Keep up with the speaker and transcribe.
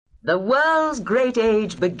The world's great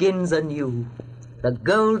age begins anew. The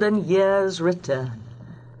golden years return.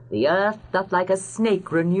 The earth doth like a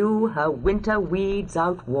snake renew her winter weeds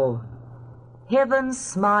outworn. Heaven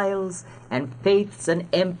smiles, and faiths and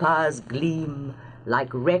empires gleam like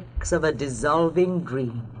wrecks of a dissolving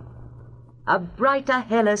dream. A brighter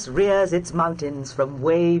Hellas rears its mountains from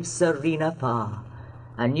waves serene far.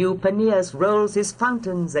 A new Peneus rolls his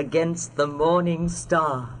fountains against the morning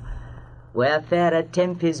star. Where fairer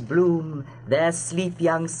Tempes bloom, there sleep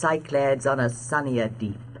young Cyclades on a sunnier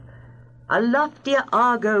deep. A loftier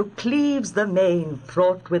Argo cleaves the main,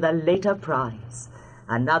 fraught with a later prize.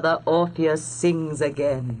 Another Orpheus sings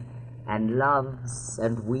again, and loves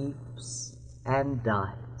and weeps and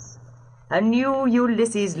dies. A new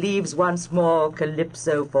Ulysses leaves once more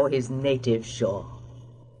Calypso for his native shore.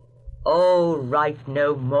 Oh, write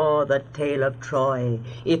no more the tale of Troy,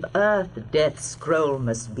 if earth death's scroll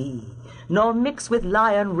must be, nor mix with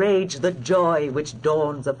lion rage the joy which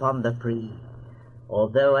dawns upon the free.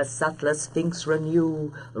 Although a subtler Sphinx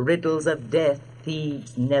renew riddles of death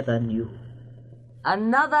Thebes never knew.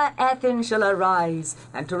 Another Athens shall arise,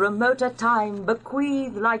 and to remoter time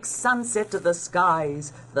bequeath like sunset to the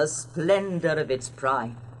skies the splendor of its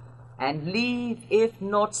prime, and leave, if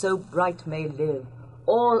naught so bright may live,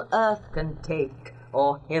 all earth can take,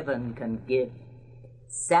 or heaven can give.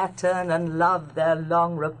 Saturn and love their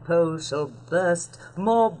long repose shall burst,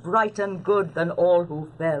 more bright and good than all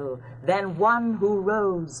who fell, than one who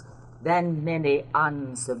rose, than many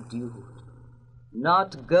unsubdued.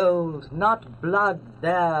 Not gold, not blood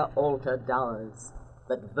their altar dowers,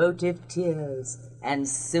 but votive tears and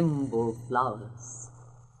symbol flowers.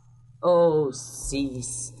 Oh,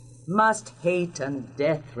 cease, must hate and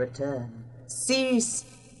death return. Cease,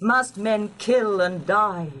 must men kill and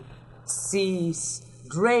die. Cease,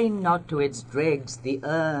 drain not to its dregs the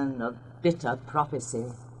urn of bitter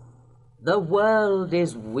prophecy. The world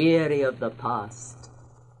is weary of the past.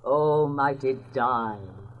 Oh, might it die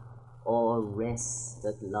or rest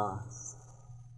at last.